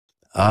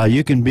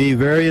You can be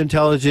very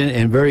intelligent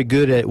and very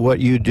good at what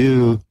you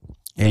do,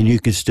 and you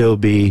can still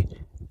be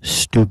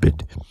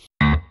stupid.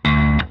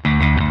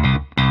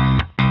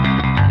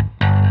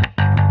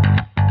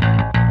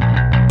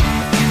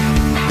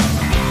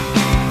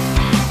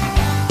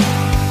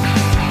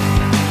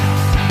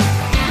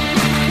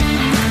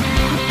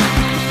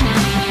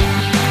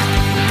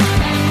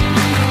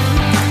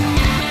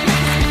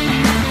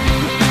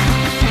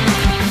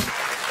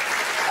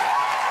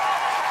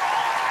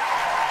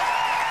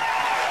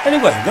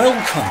 Anyway,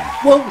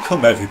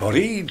 welcome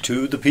everybody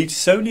to the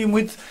Petersonian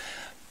with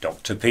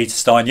Dr. Peter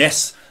Stein.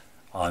 Yes,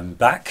 I'm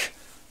back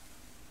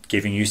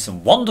giving you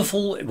some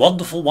wonderful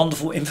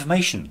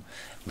information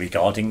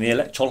regarding the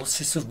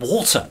electrolysis of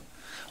water.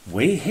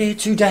 We're here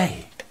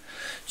today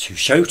to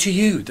show to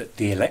you that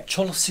the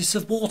electrolysis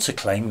of water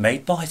claim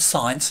made by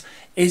science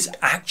is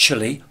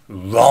actually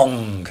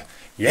wrong.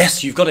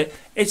 Yes, you've got it.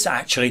 It's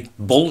actually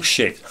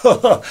bullshit.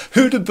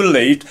 Who'd have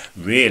believed,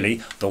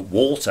 really, that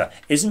water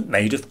isn't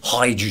made of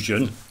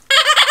hydrogen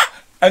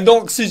and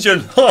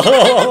oxygen?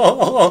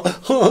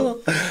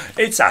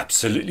 It's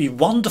absolutely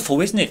wonderful,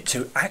 isn't it,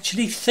 to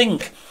actually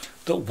think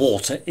that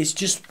water is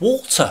just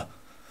water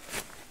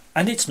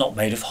and it's not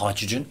made of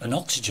hydrogen and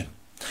oxygen.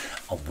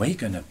 And we're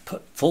going to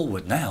put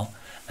forward now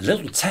a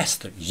little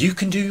test that you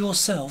can do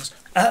yourselves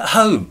at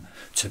home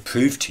to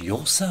prove to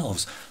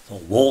yourselves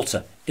that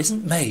water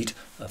isn't made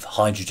of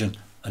hydrogen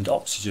and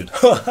oxygen.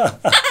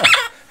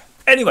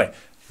 Anyway,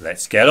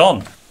 let's get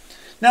on.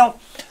 Now,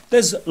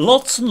 there's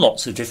lots and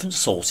lots of different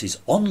sources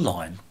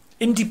online,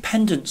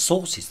 independent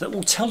sources that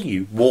will tell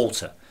you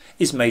water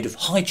is made of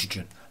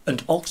hydrogen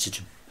and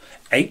oxygen,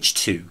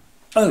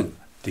 H2O.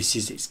 This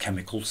is its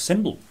chemical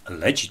symbol,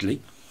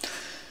 allegedly.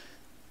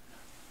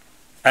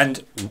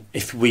 And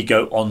if we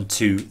go on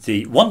to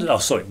the one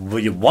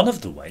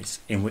of the ways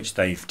in which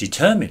they've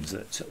determined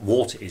that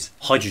water is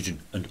hydrogen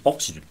and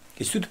oxygen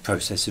is through the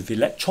process of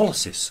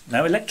electrolysis.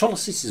 Now,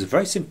 electrolysis is a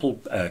very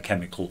simple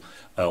chemical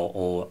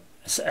or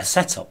a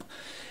setup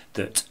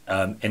that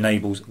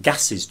enables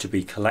gases to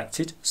be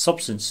collected,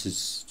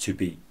 substances to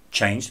be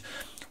changed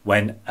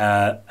when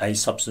a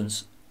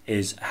substance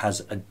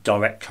has a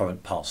direct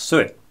current pass through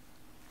it.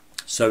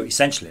 So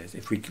essentially,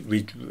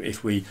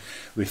 if we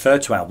refer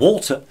to our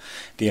water,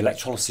 the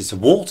electrolysis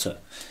of water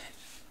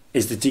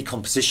is the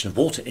decomposition of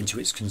water into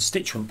its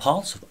constituent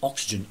parts of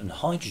oxygen and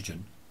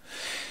hydrogen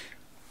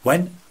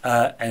when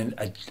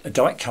a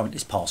direct current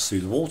is passed through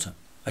the water.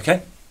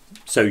 Okay,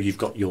 so you've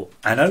got your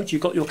anode,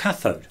 you've got your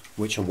cathode,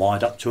 which are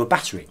wired up to a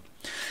battery,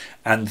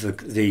 and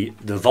the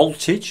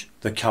voltage,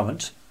 the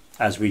current,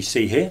 as we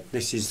see here,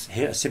 this is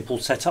here a simple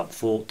setup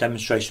for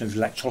demonstration of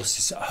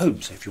electrolysis at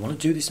home. So if you want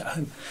to do this at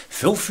home,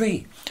 feel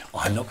free.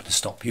 I'm not going to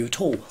stop you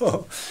at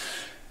all.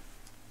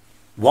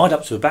 Wired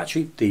up to a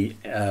battery, the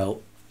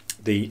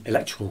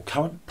electrical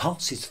current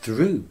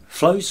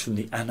flows from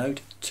the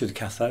anode to the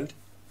cathode,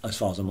 as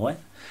far as I'm aware.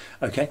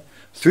 Okay,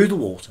 through the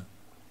water.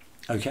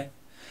 Okay,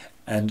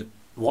 and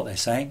what they're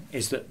saying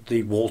is that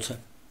the water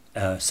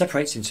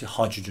separates into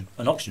hydrogen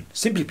and oxygen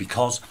simply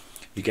because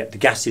you get the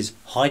gases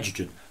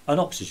hydrogen and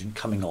oxygen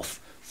coming off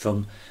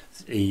from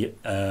the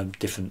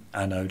different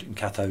anode and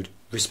cathode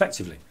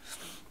respectively.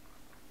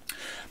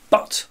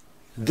 But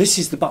this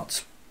is the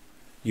but.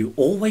 You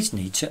always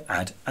need to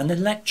add an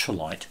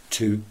electrolyte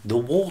to the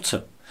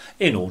water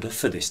in order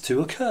for this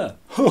to occur.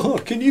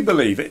 Can you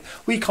believe it?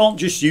 We can't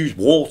just use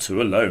water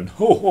alone.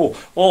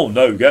 Oh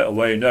no, get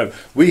away, no.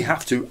 We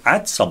have to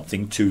add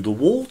something to the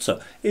water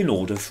in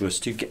order for us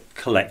to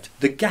collect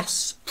the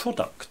gas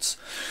products.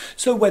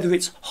 So whether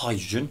it's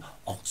hydrogen,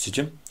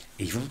 oxygen,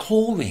 even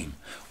chlorine,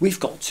 we've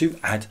got to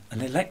add an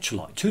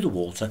electrolyte to the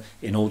water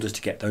in order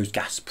to get those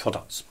gas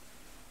products.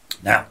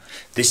 Now,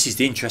 this is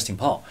the interesting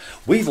part.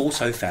 We've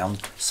also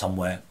found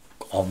somewhere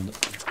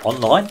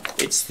online,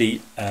 it's the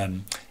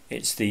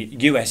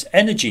US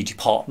Energy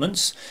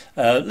Department's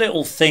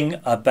little thing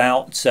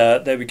about,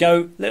 there we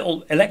go,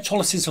 little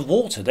electrolysis of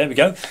water, there we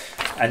go.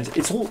 And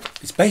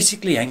it's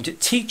basically aimed at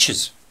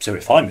teachers. So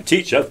if I'm a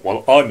teacher,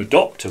 well, I'm a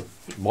doctor.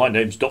 My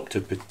name's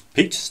Dr.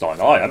 Peter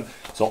Stein, I am.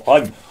 So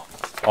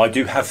I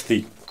do have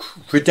the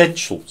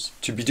credentials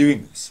to be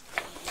doing this.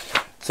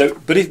 So,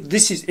 but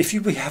if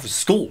we have a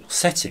school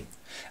setting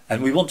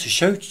and we want to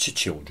show to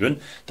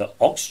children that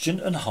oxygen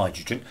and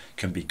hydrogen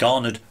can be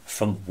garnered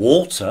from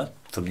water,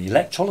 from the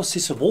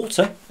electrolysis of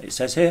water, it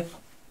says here,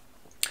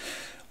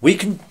 we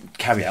can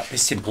carry out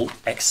this simple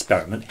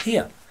experiment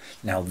here.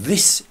 Now,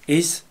 this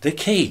is the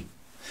key.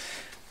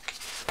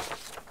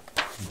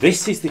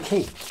 This is the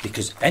key,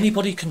 because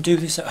anybody can do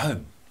this at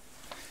home.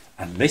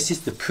 And this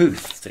is the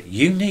proof that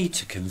you need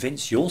to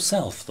convince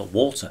yourself that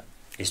water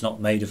is not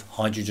made of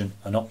hydrogen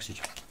and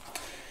oxygen.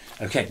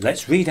 Okay,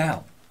 let's read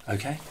out.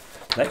 Okay,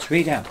 let's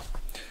read out.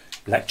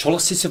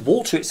 Electrolysis of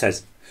water, it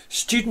says.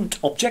 Student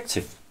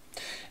objective.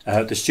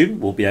 The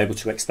student will be able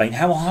to explain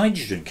how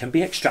hydrogen can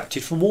be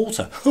extracted from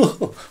water.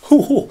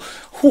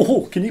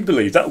 Can you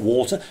believe that?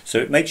 Water. So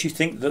it makes you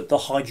think that the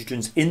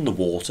hydrogen's in the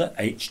water,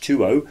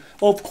 H2O.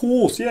 Of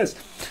course, yes.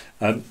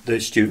 The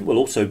student will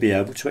also be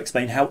able to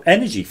explain how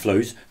energy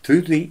flows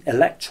through the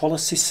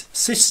electrolysis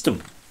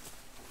system.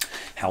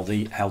 How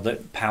the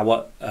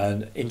power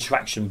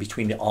interaction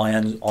between the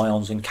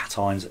ions and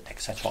cations,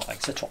 etc.,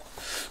 etc.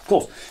 Of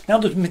course. Now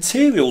the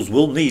materials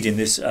we'll need in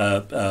this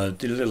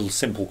little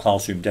simple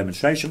classroom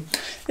demonstration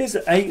is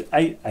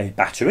a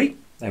battery.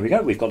 There we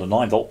go. We've got a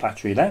 9-volt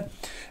battery there.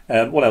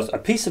 What else? A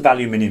piece of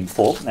aluminium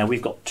foil. Now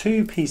we've got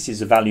 2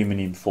 pieces of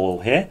aluminium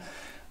foil here.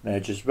 They're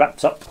just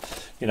wrapped up,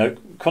 you know,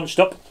 crunched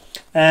up.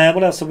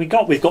 What else have we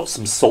got? We've got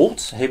some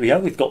salt. Here we go.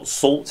 We've got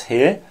salt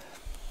here.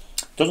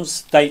 Doesn't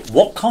state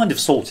what kind of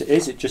salt it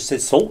is, it just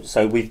says salt,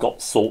 so we've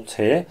got salt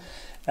here,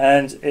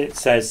 and it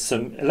says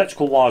some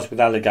electrical wires with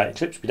alligator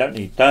clips. We don't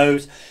need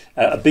those.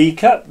 A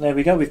beaker, there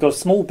we go, we've got a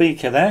small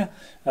beaker there,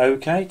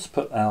 okay,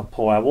 to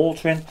pour our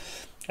water in.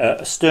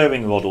 A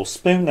stirring rod or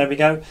spoon, there we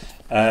go,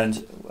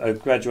 and a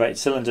graduated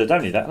cylinder,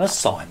 don't need that. And a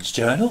science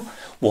journal.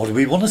 What do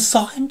we want a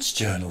science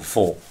journal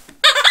for?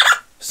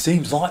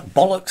 Seems like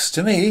bollocks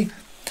to me.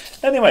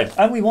 Anyway,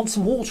 and we want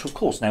some water, of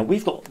course. Now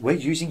we're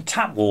using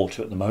tap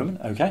water at the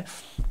moment, okay?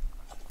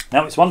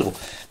 Now it's wonderful.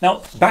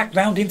 Now,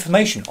 background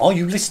information. Are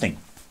you listening?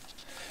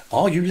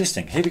 Are you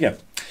listening? Here we go.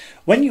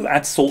 When you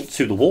add salt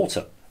to the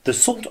water, the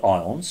salt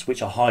ions,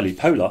 which are highly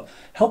polar,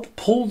 help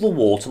pull the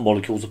water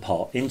molecules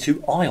apart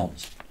into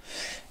ions.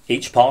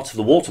 Each part of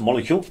the water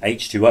molecule,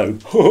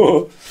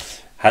 H2O,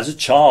 has a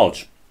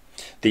charge.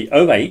 The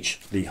OH,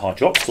 the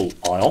hydroxyl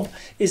ion,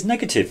 is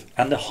negative,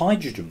 and the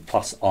hydrogen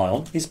plus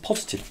ion is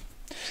positive.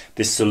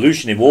 This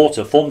solution in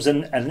water forms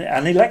an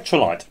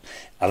electrolyte,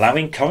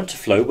 allowing current to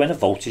flow when a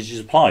voltage is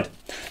applied.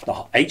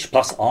 The H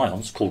plus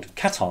ions, called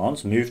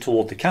cations, move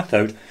toward the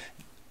cathode,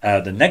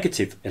 the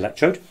negative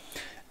electrode,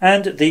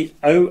 and the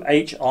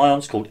OH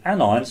ions, called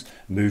anions,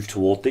 move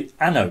toward the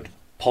anode,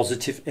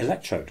 positive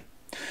electrode.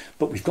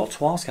 But we've got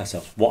to ask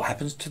ourselves, what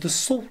happens to the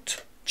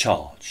salt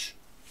charge?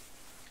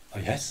 Oh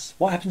yes,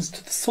 what happens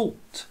to the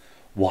salt?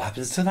 What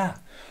happens to that?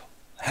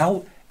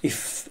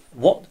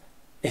 What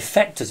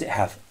effect does it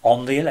have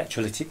on the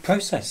electrolytic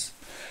process?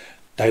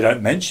 They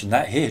don't mention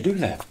that here, do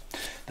they?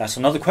 That's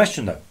another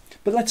question though.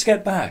 But let's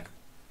get back.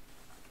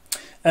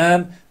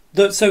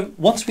 So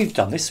once we've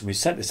done this and we've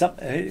set this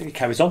up, it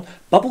carries on.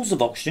 Bubbles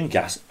of oxygen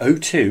gas,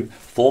 O2,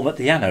 form at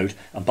the anode,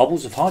 and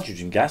bubbles of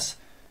hydrogen gas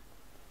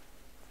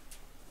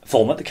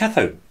form at the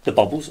cathode. The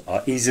bubbles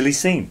are easily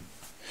seen.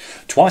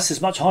 Twice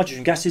as much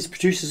hydrogen gas is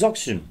produced as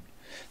oxygen.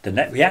 The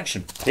net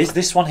reaction is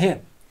this one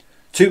here.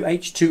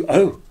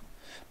 2H2O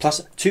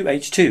plus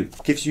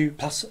 2H2 gives you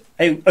plus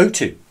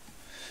O2.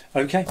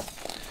 Okay.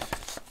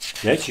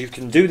 Yes, you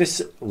can do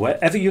this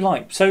wherever you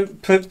like. So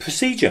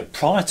procedure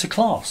prior to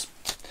class.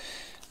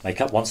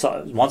 Make up one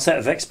set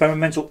of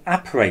experimental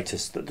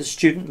apparatus that the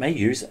student may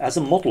use as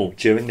a model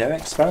during their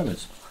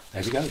experiments.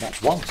 There we go,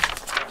 that's one.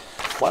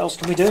 What else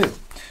can we do?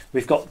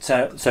 We've got,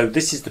 so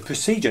this is the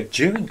procedure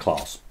during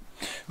class.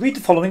 Read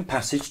the following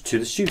passage to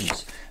the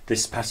students.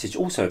 This passage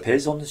also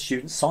appears on the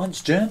student's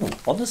science journal.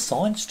 On the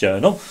science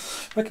journal.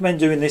 Recommend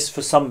doing this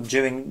for some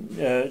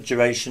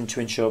duration to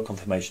ensure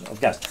confirmation of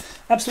gas.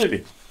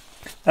 Absolutely.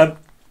 So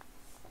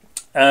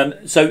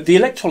the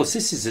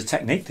electrolysis is a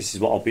technique. This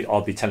is what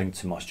I'll be telling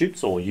to my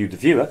students, or you, the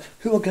viewer,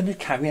 who are going to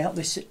carry out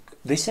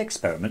this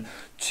experiment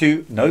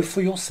to know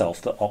for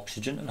yourself that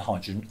oxygen and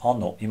hydrogen are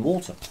not in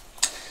water.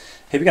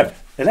 Here we go.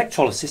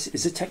 Electrolysis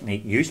is a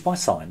technique used by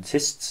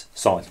scientists,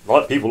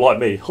 like people like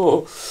me,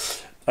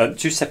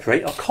 to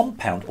separate a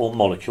compound or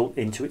molecule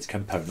into its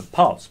component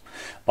parts.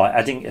 By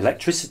adding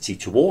electricity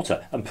to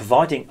water and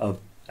providing a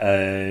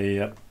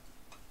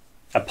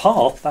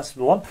path, that's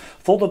the one,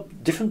 for the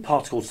different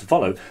particles to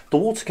follow, the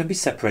water can be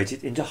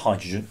separated into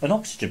hydrogen and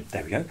oxygen.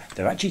 There we go.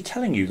 They're actually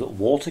telling you that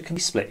water can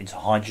be split into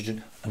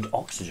hydrogen and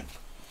oxygen.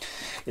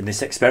 In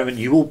this experiment,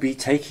 you will be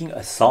taking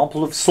a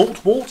sample of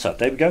salt water.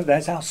 There we go.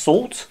 There's our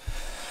salt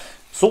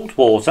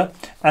water,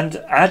 and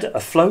add a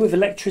flow of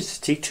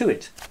electricity to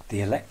it,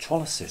 the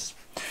electrolysis.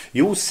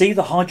 You will see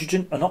the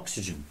hydrogen and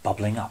oxygen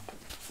bubbling up.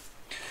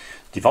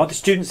 Divide the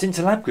students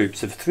into lab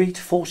groups of 3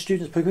 to 4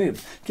 students per group.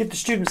 Give the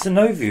students an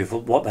overview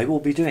of what they will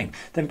be doing.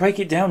 Then break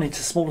it down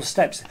into smaller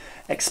steps.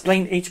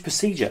 Explain each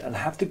procedure and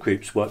have the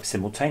groups work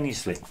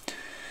simultaneously.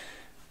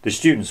 The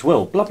students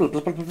will blah, blah,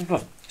 blah, blah, blah,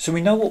 blah. So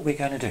we know what we're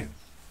going to do.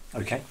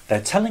 Okay,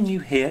 they're telling you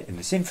here in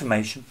this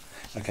information,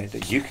 okay,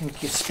 that you can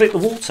split the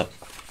water.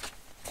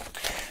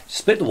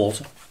 Split the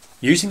water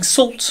using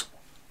salt.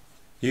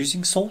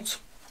 Using salt.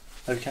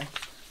 Okay.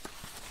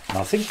 And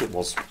I think it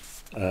was.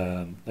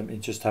 Let me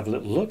just have a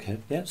little look here.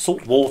 Yeah,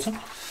 salt water.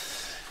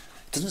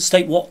 It doesn't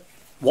state what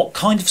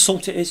kind of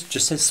salt it is.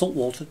 Just says salt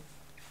water.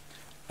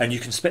 And you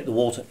can split the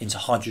water into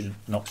hydrogen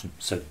and oxygen.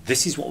 So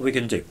this is what we're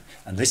going to do,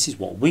 and this is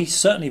what we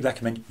certainly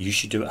recommend you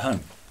should do at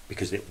home,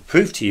 because it will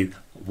prove to you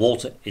that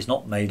water is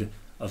not made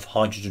of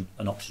hydrogen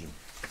and oxygen.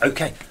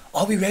 Okay,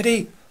 are we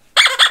ready?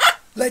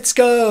 Let's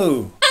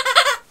go.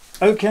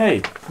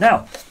 Okay,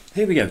 now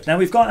here we go. Now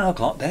we've got our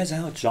glass. There's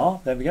our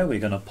jar. There we go. We're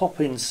going to pop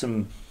in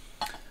some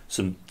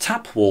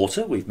tap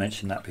water. We've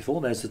mentioned that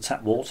before. There's the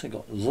tap water.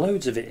 Got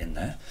loads of it in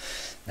there.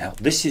 Now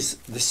this is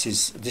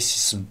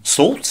some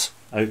salt.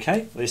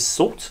 Okay, this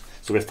salt.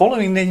 So we're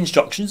following the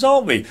instructions,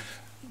 aren't we?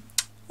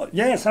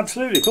 Yes,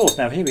 absolutely, of course.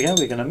 Now here we go.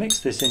 We're going to mix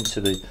this into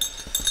the.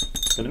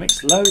 Going to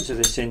mix loads of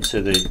this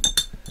into the.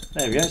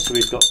 There we go. So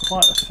we've got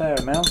quite a fair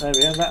amount. There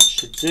we go. That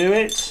should do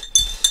it.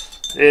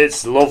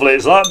 It's lovely.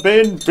 It's like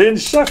being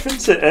chef,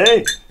 isn't it?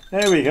 Eh?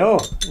 There we go.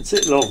 Isn't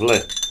it lovely?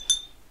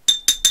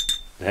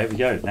 There we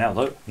go. Now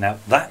look. Now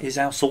that is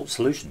our salt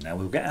solution. Now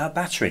we'll get our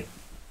battery.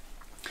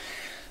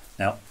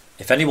 Now,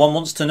 if anyone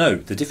wants to know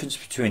the difference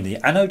between the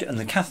anode and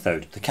the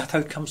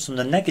cathode comes from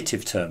the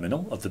negative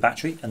terminal of the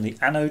battery, and the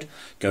anode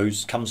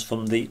comes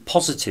from the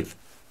positive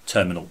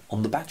terminal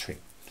on the battery.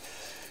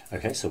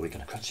 Okay, so we're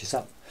going to crunch this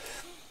up.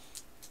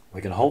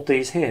 We're going to hold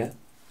these here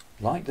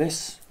like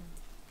this.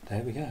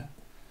 There we go.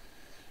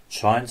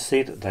 Try and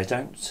see that they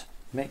don't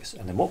mix.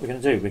 And then what we're going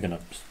to do, we're going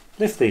to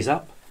lift these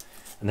up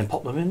and then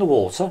pop them in the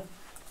water.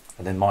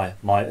 And then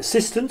my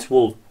assistant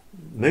will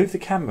move the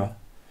camera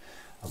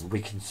and we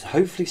can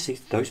hopefully see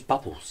those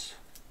bubbles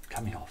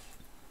coming off.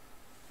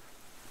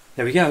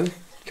 There we go.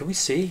 Can we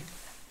see?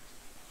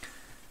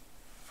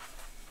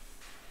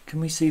 Can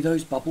we see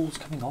those bubbles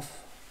coming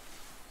off?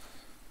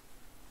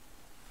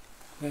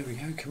 There we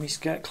go. Can we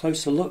get a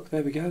closer look?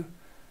 There we go.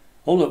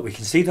 Oh look, we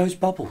can see those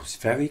bubbles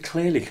very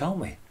clearly, can't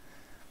we?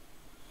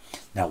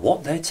 Now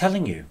what they're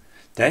telling you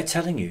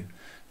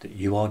that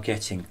you are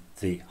getting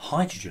the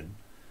hydrogen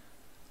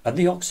and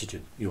the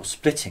oxygen. You're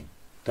splitting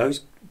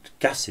those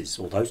gases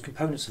or those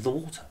components of the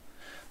water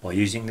by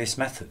using this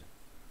method.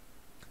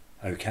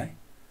 Okay,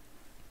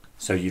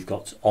 so you've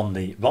got on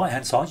the right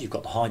hand side you've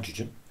got the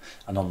hydrogen,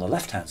 and on the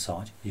left hand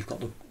side you've got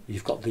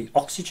the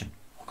oxygen,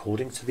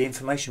 according to the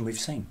information we've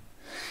seen.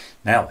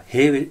 Now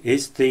here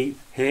is the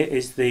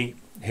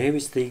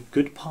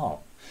good part.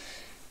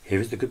 Here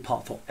is the good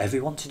part for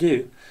everyone to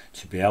do,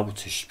 to be able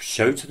to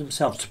show to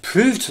themselves, to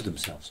prove to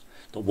themselves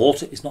that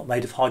water is not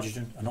made of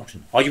hydrogen and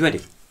oxygen. Are you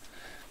ready?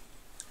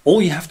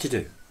 All you have to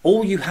do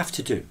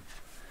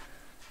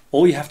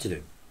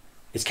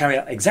is carry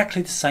out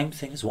exactly the same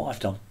thing as what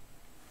I've done,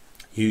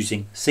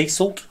 using sea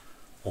salt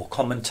or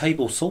common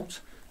table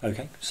salt,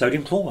 okay,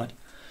 sodium chloride.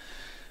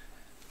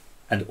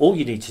 And all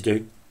you need to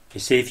do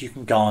is see if you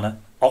can garner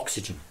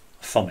oxygen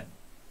from it.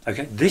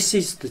 Okay, this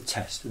is the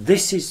test.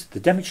 This is the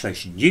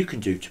demonstration you can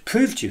do to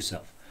prove to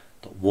yourself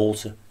that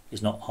water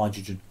is not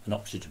hydrogen and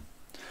oxygen.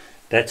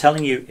 They're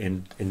telling you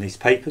in these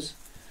papers,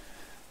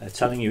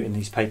 that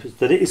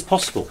it is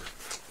possible.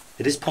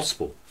 It is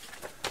possible.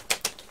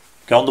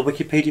 Go on the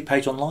Wikipedia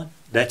page online.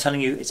 They're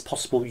telling you it's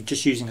possible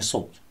just using a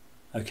salt.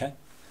 Okay?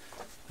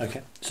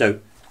 Okay. So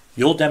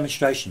your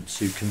demonstration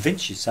to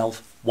convince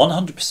yourself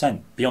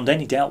 100% beyond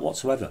any doubt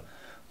whatsoever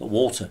that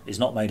water is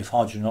not made of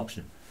hydrogen and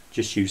oxygen.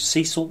 Just use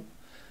sea salt,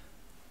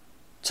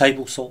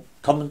 table salt,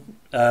 common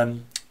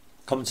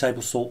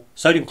table salt,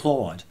 sodium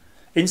chloride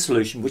in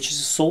solution, which is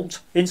a salt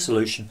in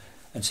solution,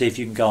 and see if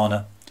you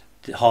can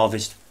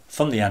harvest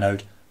from the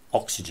anode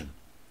oxygen.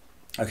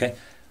 Okay,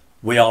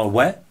 we are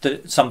aware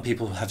that some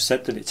people have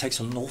said that it takes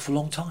an awful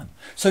long time,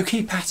 so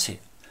keep at it,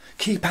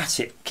 keep at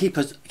it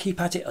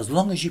as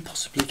long as you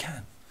possibly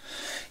can.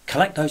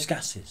 Collect those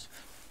gases.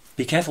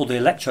 Be careful, the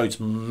electrodes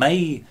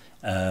may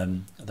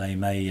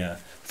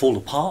fall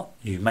apart.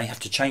 You may have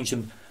to change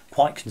them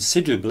quite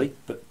considerably,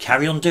 but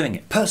carry on doing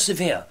it.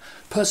 Persevere,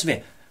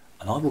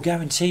 and I will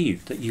guarantee you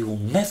that you will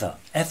never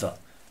ever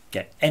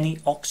get any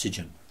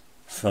oxygen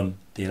from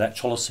the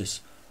electrolysis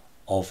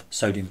of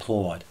sodium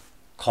chloride,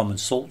 common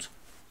salt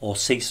or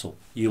sea salt.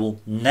 You will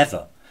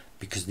never,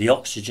 because the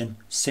oxygen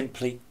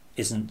simply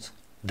isn't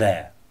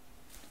there.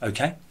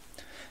 Okay,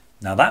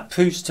 now that would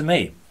prove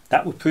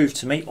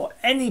to me, or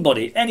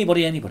anybody,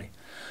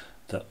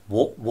 that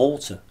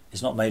water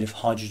is not made of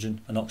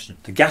hydrogen and oxygen.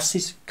 The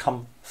gases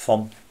come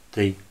from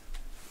they're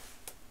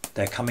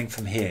coming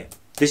from here.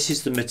 This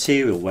is the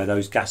material where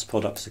those gas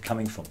products are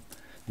coming from,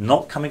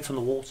 not coming from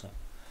the water.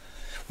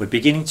 We're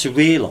beginning to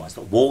realise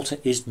that water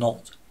is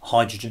not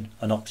hydrogen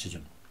and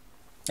oxygen.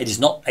 It is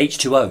not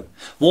H2O.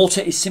 Water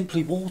is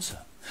simply water.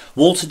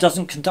 Water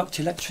doesn't conduct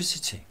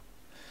electricity.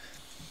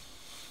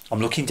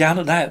 I'm looking down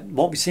at that.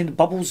 What we see in the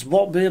bubbles.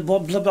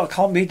 I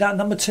can't read that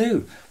number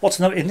 2. What's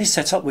number in this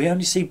setup? We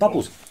only see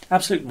bubbles.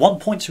 Absolutely. One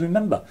point to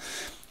remember,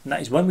 and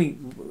that is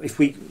if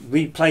we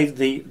replay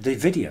the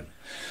video,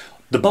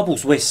 the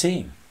bubbles we're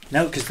seeing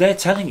now, because they're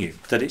telling you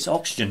that it's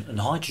oxygen and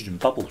hydrogen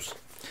bubbles.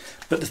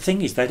 But the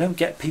thing is, they don't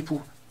get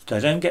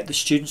the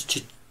students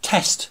to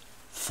test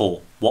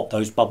for what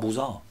those bubbles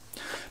are,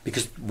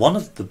 because one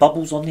of the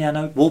bubbles on the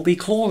anode will be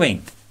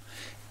chlorine.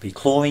 Be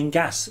chlorine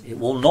gas. It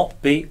will not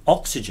be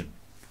oxygen.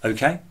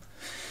 Okay,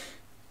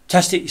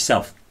 test it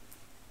yourself.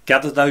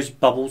 Gather those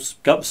bubbles.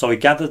 Gather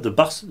the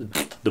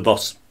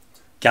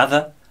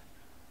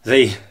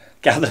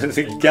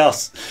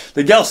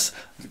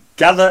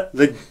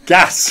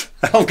gas.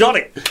 I've got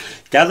it.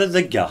 Gather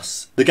the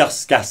gas.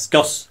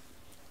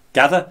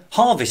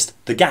 harvest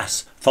the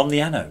gas from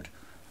the anode.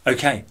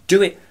 Okay,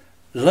 do it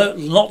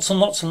lots and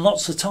lots and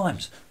lots of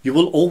times. You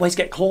will always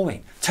get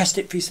chlorine. Test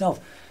it for yourself.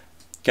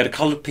 Get a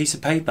coloured piece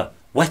of paper,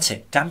 wet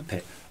it, damp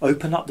it,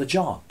 open up the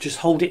jar, just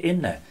hold it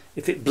in there.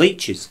 If it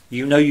bleaches,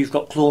 you know you've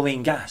got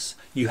chlorine gas.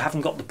 You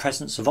haven't got the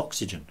presence of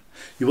oxygen.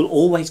 You will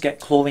always get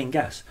chlorine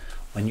gas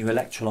when you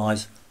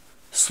electrolyse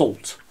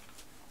salt.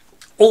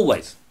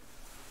 Always.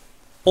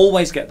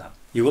 Always get that.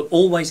 You will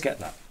always get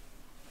that.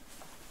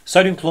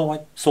 Sodium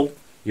chloride, salt,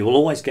 you will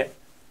always get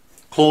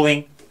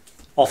chlorine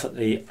off at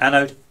the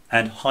anode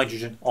and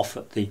hydrogen off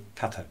at the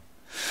cathode.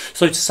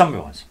 So to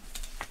summarise,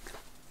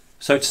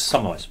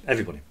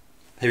 everybody,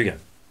 here we go.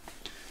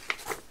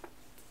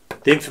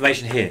 The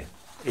information here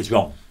is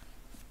wrong.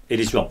 It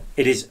is wrong.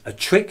 It is a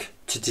trick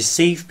to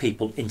deceive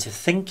people into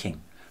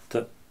thinking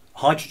that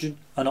hydrogen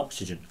and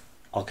oxygen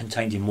are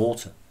contained in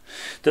water,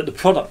 that the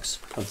products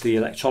of the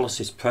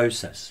electrolysis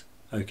process,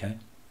 okay,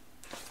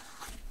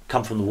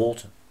 come from the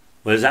water.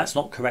 Whereas that's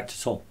not correct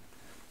at all.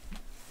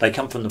 They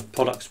come from the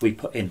products we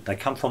put in. They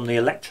come from the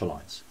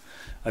electrolytes.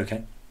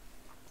 Okay,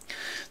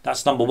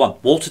 that's number one.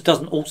 Water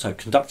doesn't also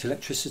conduct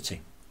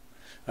electricity.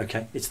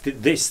 Okay, it's the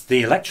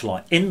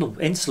electrolyte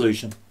in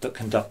solution that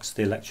conducts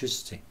the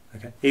electricity.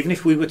 Okay, even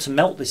if we were to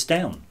melt this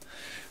down,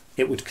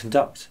 it would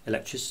conduct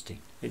electricity.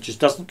 It just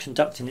doesn't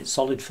conduct in its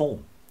solid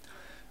form.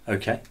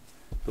 Okay,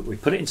 but we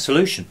put it in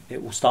solution,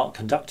 it will start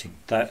conducting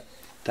that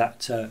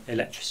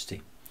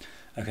electricity.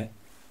 Okay.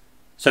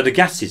 So the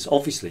gases,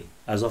 obviously,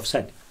 as I've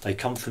said, they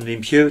come from the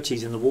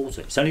impurities in the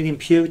water. It's only the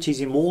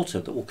impurities in water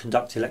that will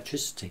conduct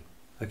electricity.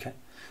 Okay,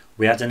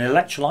 we add an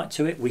electrolyte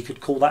to it. We could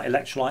call that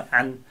electrolyte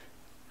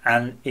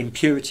an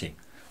impurity,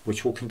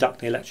 which will conduct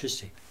the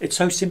electricity. It's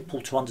so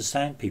simple to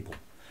understand, people.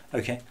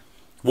 Okay,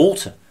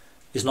 water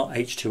is not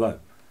H2O.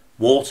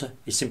 Water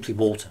is simply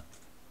water.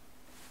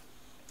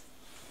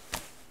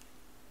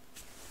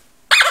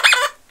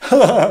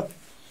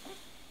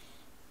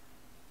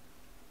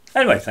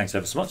 Anyway, thanks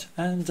ever so much,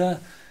 and we'll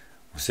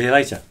see you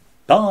later.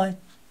 Bye.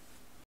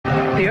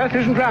 The Earth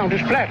isn't round,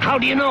 it's flat. How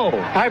do you know?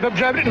 I've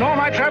observed it in all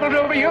my travels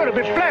over Europe.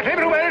 It's flat.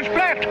 Everywhere it's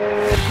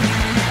flat.